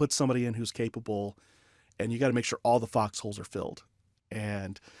 put somebody in who's capable, and you got to make sure all the foxholes are filled.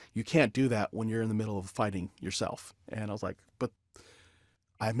 And you can't do that when you're in the middle of fighting yourself. And I was like, but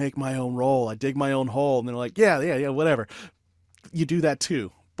I make my own role. I dig my own hole. And they're like, yeah, whatever. You do that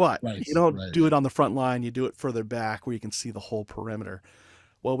too. But you don't do it on the front line. You do it further back where you can see the whole perimeter.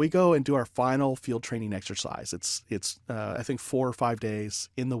 Well, we go and do our final field training exercise. It's I think 4 or 5 days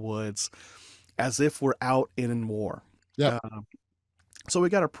in the woods as if we're out in war. Yeah. So we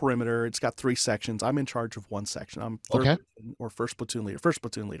got our perimeter. It's got 3 sections. I'm in charge of one section. I'm third or first platoon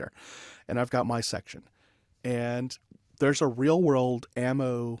leader. And I've got my section. And there's a real world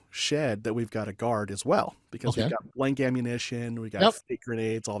ammo shed that we've got to guard as well, because we've got blank ammunition, we got fake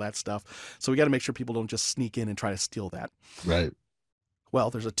grenades, all that stuff. So we got to make sure people don't just sneak in and try to steal that. Right.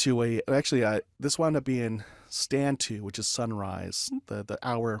 Well, there's a 2-way. Actually, this wound up being stand 2, which is sunrise, the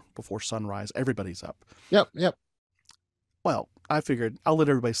hour before sunrise. Everybody's up. Yep. Well, I figured I'll let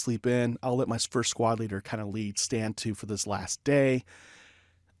everybody sleep in. I'll let my first squad leader kind of lead stand 2 for this last day.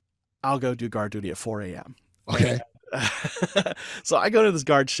 I'll go do guard duty at 4 a.m. Okay. So I go to this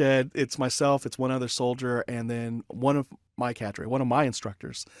guard shed. It's myself, it's one other soldier, and then one of my cadre, one of my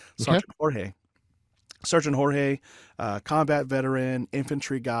instructors, Sergeant Jorge. Sergeant Jorge, combat veteran,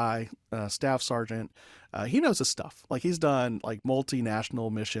 infantry guy, staff sergeant. He knows his stuff. Like, he's done like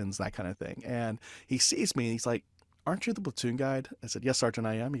multinational missions, that kind of thing. And he sees me and he's like, "Aren't you the platoon guide?" I said, "Yes, Sergeant,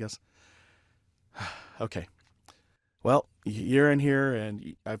 I am." He goes, "Okay. Well, you're in here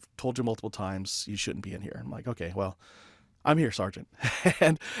and I've told you multiple times you shouldn't be in here." I'm like, "Okay, well, I'm here, Sergeant.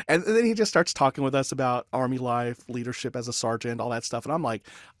 and and then he just starts talking with us about Army life, leadership as a sergeant, all that stuff. And I'm like,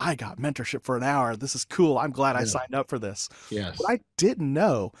 I got mentorship for an hour. This is cool. I'm glad I Yeah. signed up for this. What Yes. I didn't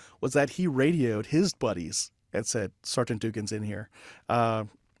know was that he radioed his buddies and said, Sergeant Dugan's in here. Uh,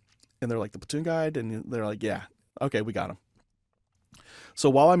 and they're like, the platoon guide? And they're like, yeah, okay, we got him. So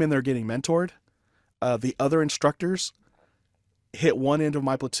while I'm in there getting mentored, the other instructors hit one end of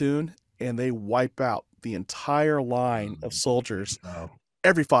my platoon and they wipe out the entire line of soldiers, Wow.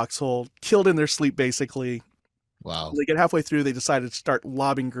 every foxhole, killed in their sleep basically. Wow. They get halfway through, they decided to start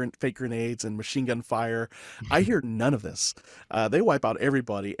lobbing fake grenades and machine gun fire. I hear none of this. They wipe out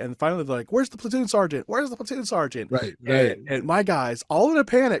everybody, and finally they're like, "Where's the platoon sergeant? Where's the platoon sergeant?" Right. Right. And my guys, all in a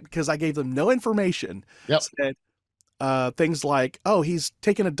panic because I gave them no information, Yep. said things like, "Oh, he's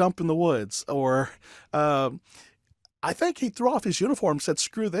taking a dump in the woods," or I think he threw off his uniform, said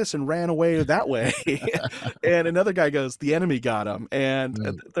 "screw this" and ran away that way. And another guy goes, "The enemy got him." And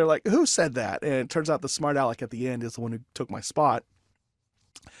Right. they're like, "Who said that?" And it turns out the smart aleck at the end is the one who took my spot.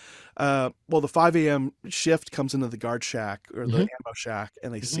 Well, the 5 a.m. shift comes into the guard shack or the ammo shack,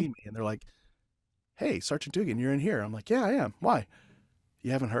 and they see me, and they're like, "Hey, Sergeant Dugan, you're in here." I'm like, "Yeah, I am. Why?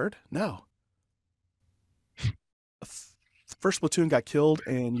 You haven't heard?" "No. First platoon got killed,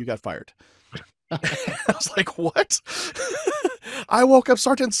 and you got fired." I was like, "What?" I woke up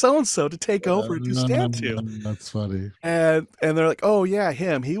Sergeant so-and-so to take over and do stand to. That's funny. And they're like, "Oh yeah,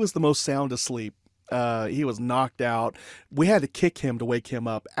 him. He was the most sound asleep. He was knocked out. We had to kick him to wake him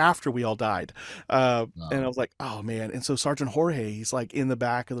up after we all died." And I was like, "Oh man." And so Sergeant Jorge, he's like in the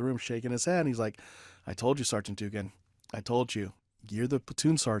back of the room shaking his head. And he's like, "I told you, Sergeant Dugan. I told you. You're the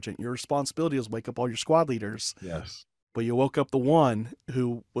platoon sergeant. Your responsibility is wake up all your squad leaders. Yes. But you woke up the one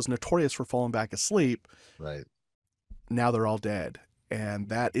who was notorious for falling back asleep. Right. Now they're all dead. And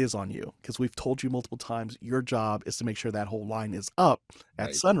that is on you, because we've told you multiple times your job is to make sure that whole line is up at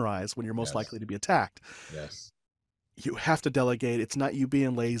Right. sunrise when you're most likely to be attacked. Yes. You have to delegate. It's not you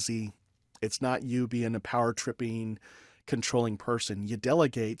being lazy. It's not you being a power tripping, controlling person. You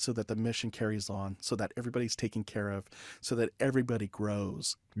delegate so that the mission carries on, so that everybody's taken care of, so that everybody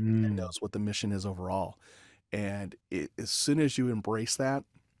grows and knows what the mission is overall. And as soon as you embrace that,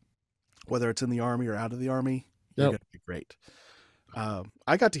 whether it's in the Army or out of the Army, you're going to be great.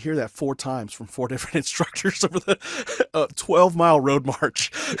 I got to hear that 4 times from 4 different instructors over the 12-mile road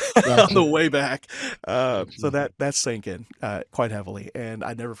march on the way back. So that sank in quite heavily, and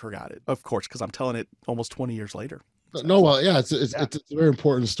I never forgot it, of course, because I'm telling it almost 20 years later. No, well, yeah, it's a very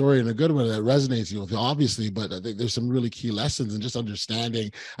important story and a good one that resonates with you, obviously. But I think there's some really key lessons and just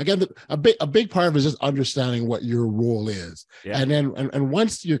understanding. Again, a big part of it is just understanding what your role is, and then and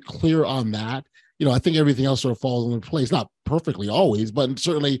once you're clear on that, I think everything else sort of falls into place. Not perfectly always, but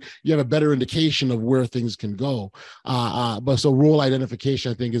certainly you have a better indication of where things can go. But so role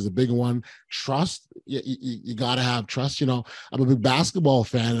identification, I think, is a big one. Trust, you got to have trust. I'm a big basketball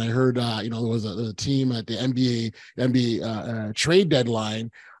fan, and I heard, there was a team at the NBA trade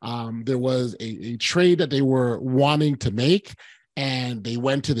deadline. There was a trade that they were wanting to make, and they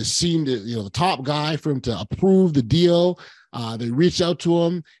went to the top guy for him to approve the deal. They reached out to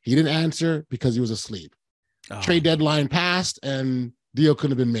him. He didn't answer because he was asleep. Trade deadline passed and deal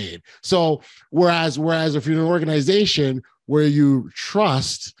couldn't have been made. So whereas if you're in an organization where you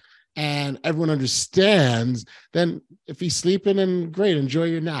trust and everyone understands, then if he's sleeping, then great, enjoy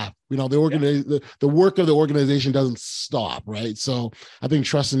your nap. The work of the organization doesn't stop, right? So I think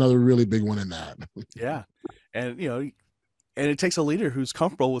trust is another really big one in that. Yeah. And and it takes a leader who's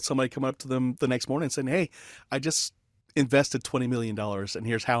comfortable with somebody coming up to them the next morning and saying, "Hey, I just invested $20 million and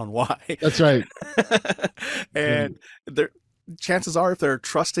here's how and why." That's right. And chances are, if they're a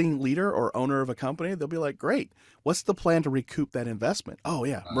trusting leader or owner of a company, they'll be like, "Great, what's the plan to recoup that investment?" "Oh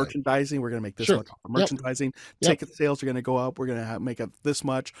yeah, merchandising, we're going to make this much off of merchandising. Ticket sales are going to go up. We're going to make up this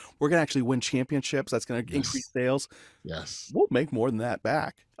much. We're going to actually win championships. That's going to increase sales. Yes. We'll make more than that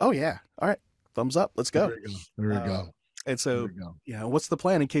back." "Oh yeah. All right. Thumbs up. Let's go." There we go. And so, what's the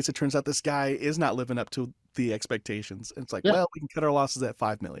plan in case it turns out this guy is not living up to the expectations? And it's like, well, we can cut our losses at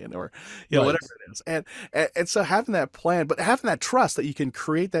 5 million or, whatever it is. And so having that plan, but having that trust that you can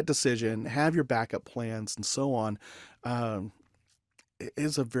create that decision, have your backup plans and so on,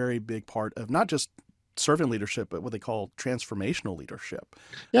 is a very big part of not just servant leadership, but what they call transformational leadership.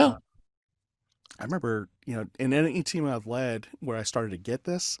 Yeah. I remember, in any team I've led where I started to get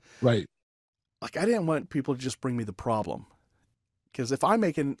this, right. Like, I didn't want people to just bring me the problem, because if I'm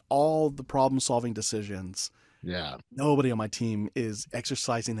making all the problem-solving decisions, nobody on my team is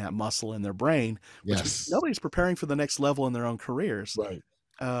exercising that muscle in their brain, which means nobody's preparing for the next level in their own careers. Right.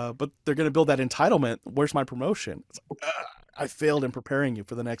 but they're going to build that entitlement. Where's my promotion? It's like, I failed in preparing you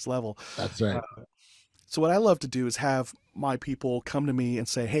for the next level. That's right. So what I love to do is have my people come to me and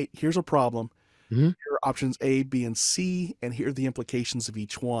say, hey, here's a problem. Mhm. Here are options A, B, and C, and here are the implications of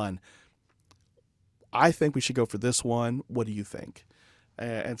each one. I think we should go for this one. What do you think?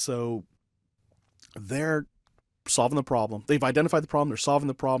 And so they're solving the problem. They've identified the problem. They're solving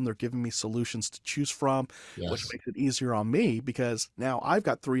the problem. They're giving me solutions to choose from, which Yes. makes it easier on me because now I've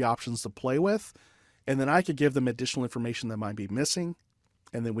got 3 options to play with, and then I could give them additional information that might be missing,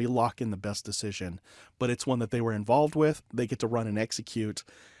 and then we lock in the best decision. But it's one that they were involved with. They get to run and execute,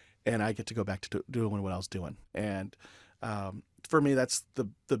 and I get to go back to doing what I was doing. And for me, that's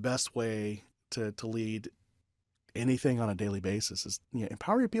the best way to lead anything on a daily basis is, you know,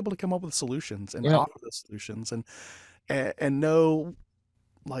 empower your people to come up with solutions and Yeah. offer the solutions and no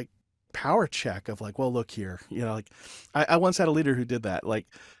like power check of like, well, look here, you know, like I once had a leader who did that. Like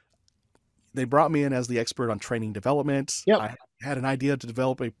they brought me in as the expert on training development. Yep. I had an idea to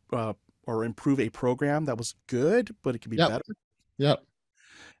develop or improve a program that was good, but it could be Yep. better. Yep.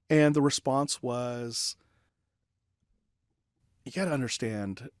 And the response was, you got to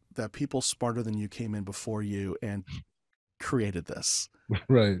understand that people smarter than you came in before you and created this.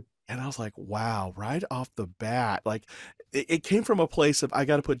 Right. And I was like, wow, right off the bat, like it came from a place of, I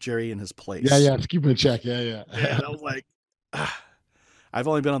got to put Jerry in his place. Yeah. Yeah. It's keeping a check. Yeah. Yeah. And I was like, I've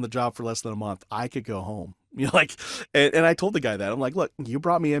only been on the job for less than a month. I could go home. You know, like, and I told the guy that. I'm like, look, you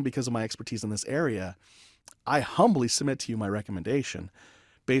brought me in because of my expertise in this area. I humbly submit to you my recommendation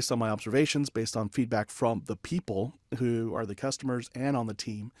based on my observations, based on feedback from the people who are the customers and on the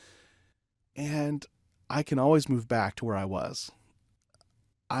team. And I can always move back to where I was.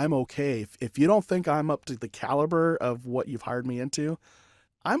 I'm okay. If you don't think I'm up to the caliber of what you've hired me into,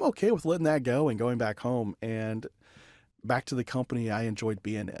 I'm okay with letting that go and going back home and back to the company I enjoyed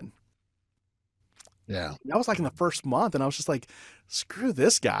being in. Yeah. That was like in the first month, and I was just like, screw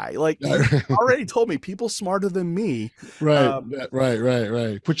this guy. Like, he Right. already told me people smarter than me. Right.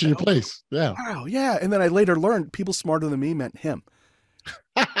 Right. Put you in your place. Yeah. Wow, yeah. And then I later learned people smarter than me meant him.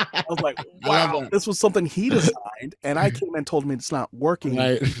 I was like, I love wow, that. this was something he designed, and I came and told him it's not working,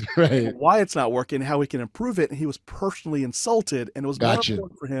 Right. Right. why it's not working, how we can improve it. And he was personally insulted, and it was more Gotcha.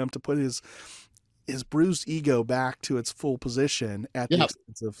 important for him to put his bruised ego back to its full position at the Yep.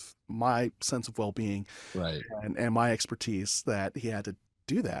 expense of my sense of well-being Right. and my expertise, that he had to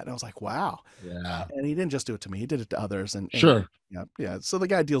do that. And I was like, wow. Yeah. And he didn't just do it to me, he did it to others. And Sure. yeah. So the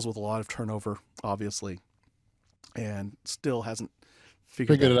guy deals with a lot of turnover, obviously, and still hasn't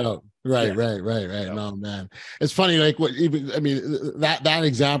figured Figured that it out. Right. Yeah. Right. No, man. It's funny. Like what, even, I mean, that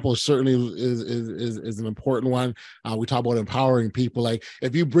example certainly is an important one. We talk about empowering people. Like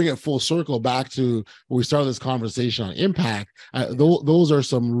if you bring it full circle back to when we started this conversation on impact, those are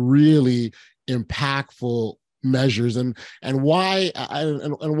some really impactful measures, and why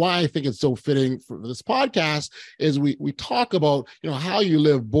I think it's so fitting for this podcast is we talk about, you know, how you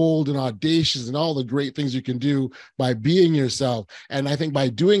live bold and audacious and all the great things you can do by being yourself. And I think by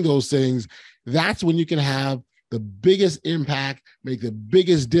doing those things, that's when you can have the biggest impact, make the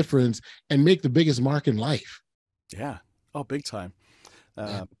biggest difference, and make the biggest mark in life. Yeah. Oh, big time.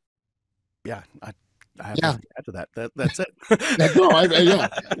 Yeah. I have Yeah. nothing to add to that. That's it.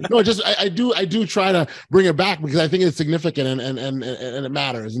 I do try to bring it back because I think it's significant and it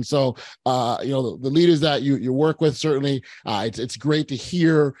matters. And so, you know, the leaders that you work with, certainly, it's great to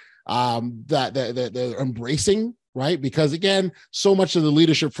hear that they're embracing, right? Because again, so much of the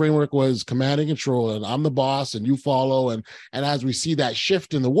leadership framework was command and control, and I'm the boss and you follow. And as we see that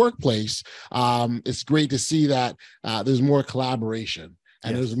shift in the workplace, it's great to see that there's more collaboration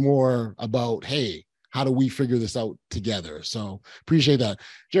and Yes. there's more about, hey, how do we figure this out together? So appreciate that.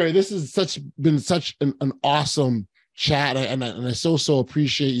 Jerry, this has been such an awesome chat, and I so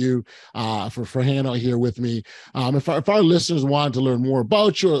appreciate you for hanging out here with me. If our listeners wanted to learn more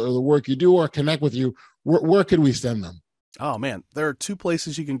about you or the work you do or connect with you, where could we send them? Oh man, there are 2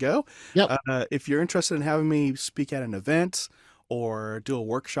 places you can go. Yep. If you're interested in having me speak at an event or do a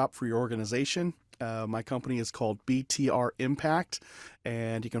workshop for your organization, my company is called BTR Impact,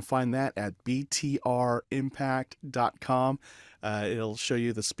 and you can find that at btrimpact.com. It'll show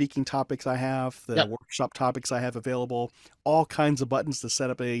you the speaking topics I have, the Yep. workshop topics I have available, all kinds of buttons to set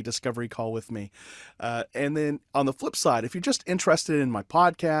up a discovery call with me. And then on the flip side, if you're just interested in my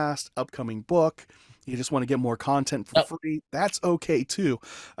podcast, upcoming book, you just want to get more content for Yep. free, that's okay too.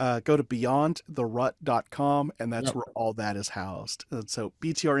 Go to beyondtherut.com, and that's Yep. where all that is housed. And so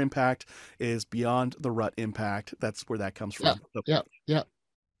BTR Impact is Beyond the Rut Impact. That's where that comes from. So Yep.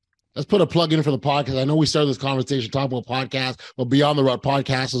 Let's put a plug in for the podcast. I know we started this conversation talking about podcasts, but Beyond the Rut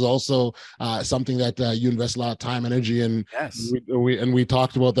podcast is also something that you invest a lot of time, energy, and Yes. we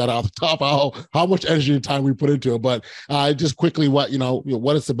talked about that off the top, how much energy and time we put into it. But just quickly, what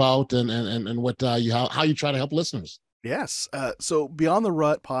it's about and what how you try to help listeners. Yes. So Beyond the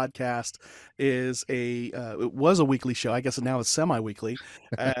Rut podcast is it was a weekly show. I guess now it's semi-weekly,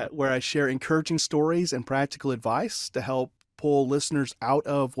 where I share encouraging stories and practical advice to help pull listeners out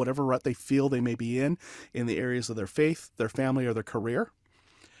of whatever rut they feel they may be in the areas of their faith, their family, or their career,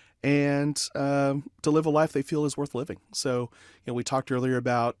 and to live a life they feel is worth living. So, we talked earlier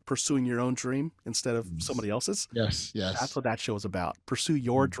about pursuing your own dream instead of somebody else's. Yes. That's what that show is about. Pursue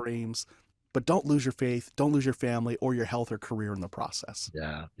your dreams, but don't lose your faith, don't lose your family or your health or career in the process.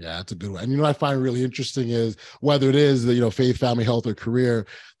 Yeah, that's a good one. And what I find really interesting is whether it is the faith, family, health, or career,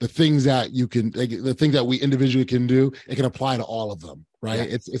 the things that the things that we individually can do, it can apply to all of them, right?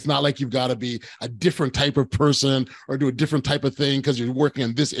 Yeah. It's not like you've got to be a different type of person or do a different type of thing because you're working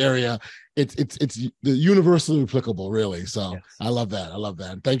in this area. It's the universally applicable, really. So yes. I love that.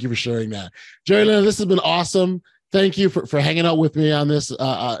 And thank you for sharing that, Jerry Leonard. This has been awesome. Thank you for hanging out with me on this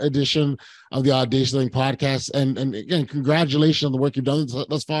edition of the Audacious Living podcast. And again, congratulations on the work you've done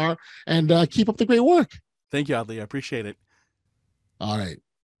thus far, and keep up the great work. Thank you, Audley. I appreciate it. All right.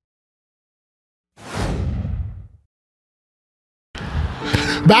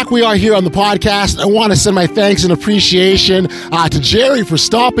 Back we are here on the podcast. I want to send my thanks and appreciation to Jerry for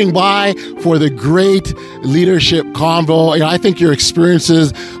stopping by for the great leadership convo. I think your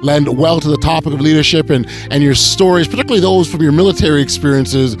experiences lend well to the topic of leadership, and your stories, particularly those from your military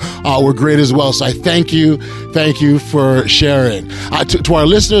experiences, were great as well. So I thank you for sharing. To our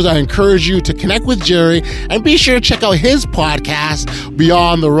listeners, I encourage you to connect with Jerry and be sure to check out his podcast,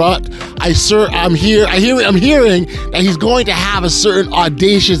 Beyond the Rut. I'm hearing that he's going to have a certain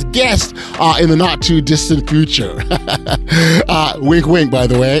audacious guest in the not too distant future. Wink, wink, by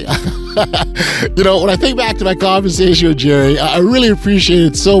the way. When I think back to my conversation with Jerry, I really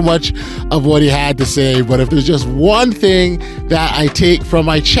appreciated so much of what he had to say. But if there's just one thing that I take from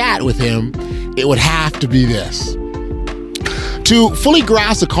my chat with him, it would have to be this. To fully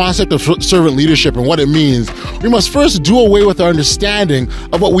grasp the concept of servant leadership and what it means, we must first do away with our understanding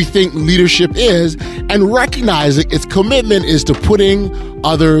of what we think leadership is and recognizing its commitment is to putting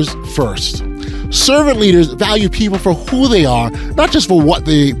others first. Servant leaders value people for who they are, not just for what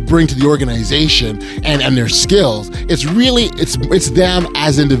they bring to the organization and their skills. It's them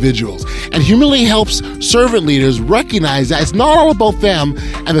as individuals. And humility helps servant leaders recognize that it's not all about them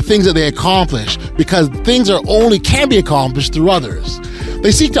and the things that they accomplish, because things can be accomplished through others.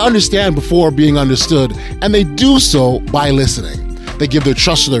 They seek to understand before being understood, and they do so by listening. They give their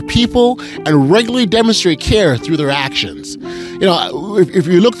trust to their people and regularly demonstrate care through their actions. If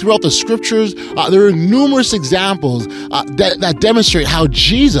you look throughout the scriptures, there are numerous examples that demonstrate how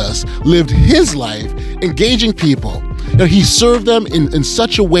Jesus lived his life engaging people. He served them in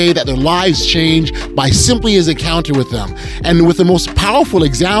such a way that their lives changed by simply his encounter with them. And with the most powerful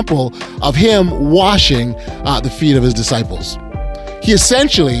example of him washing the feet of his disciples. He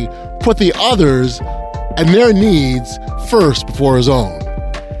essentially put the others and their needs first before his own.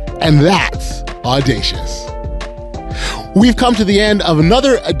 And that's audacious. We've come to the end of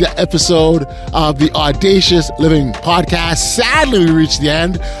another episode of the Audacious Living podcast. Sadly, we reached the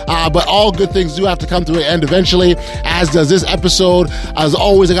end, but all good things do have to come to an end eventually, as does this episode. As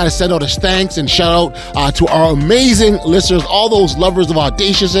always, I got to send out a thanks and shout out to our amazing listeners, all those lovers of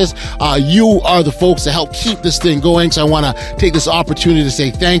audaciousness. You are the folks that help keep this thing going, so I want to take this opportunity to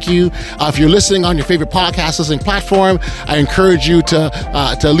say thank you. If you're listening on your favorite podcast listening platform, I encourage you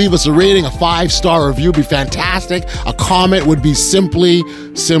to leave us a rating. A 5-star review would be fantastic. A comment would be simply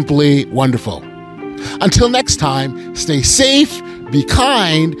wonderful. Until next time, stay safe, be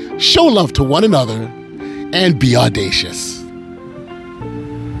kind, show love to one another, and be audacious.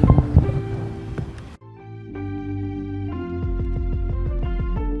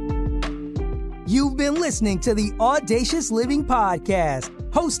 You've been listening to the Audacious Living Podcast,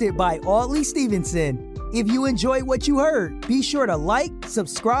 hosted by Audley Stevenson. If you enjoyed what you heard, be sure to like,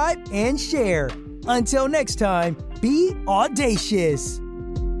 subscribe, and share. Until next time, be audacious.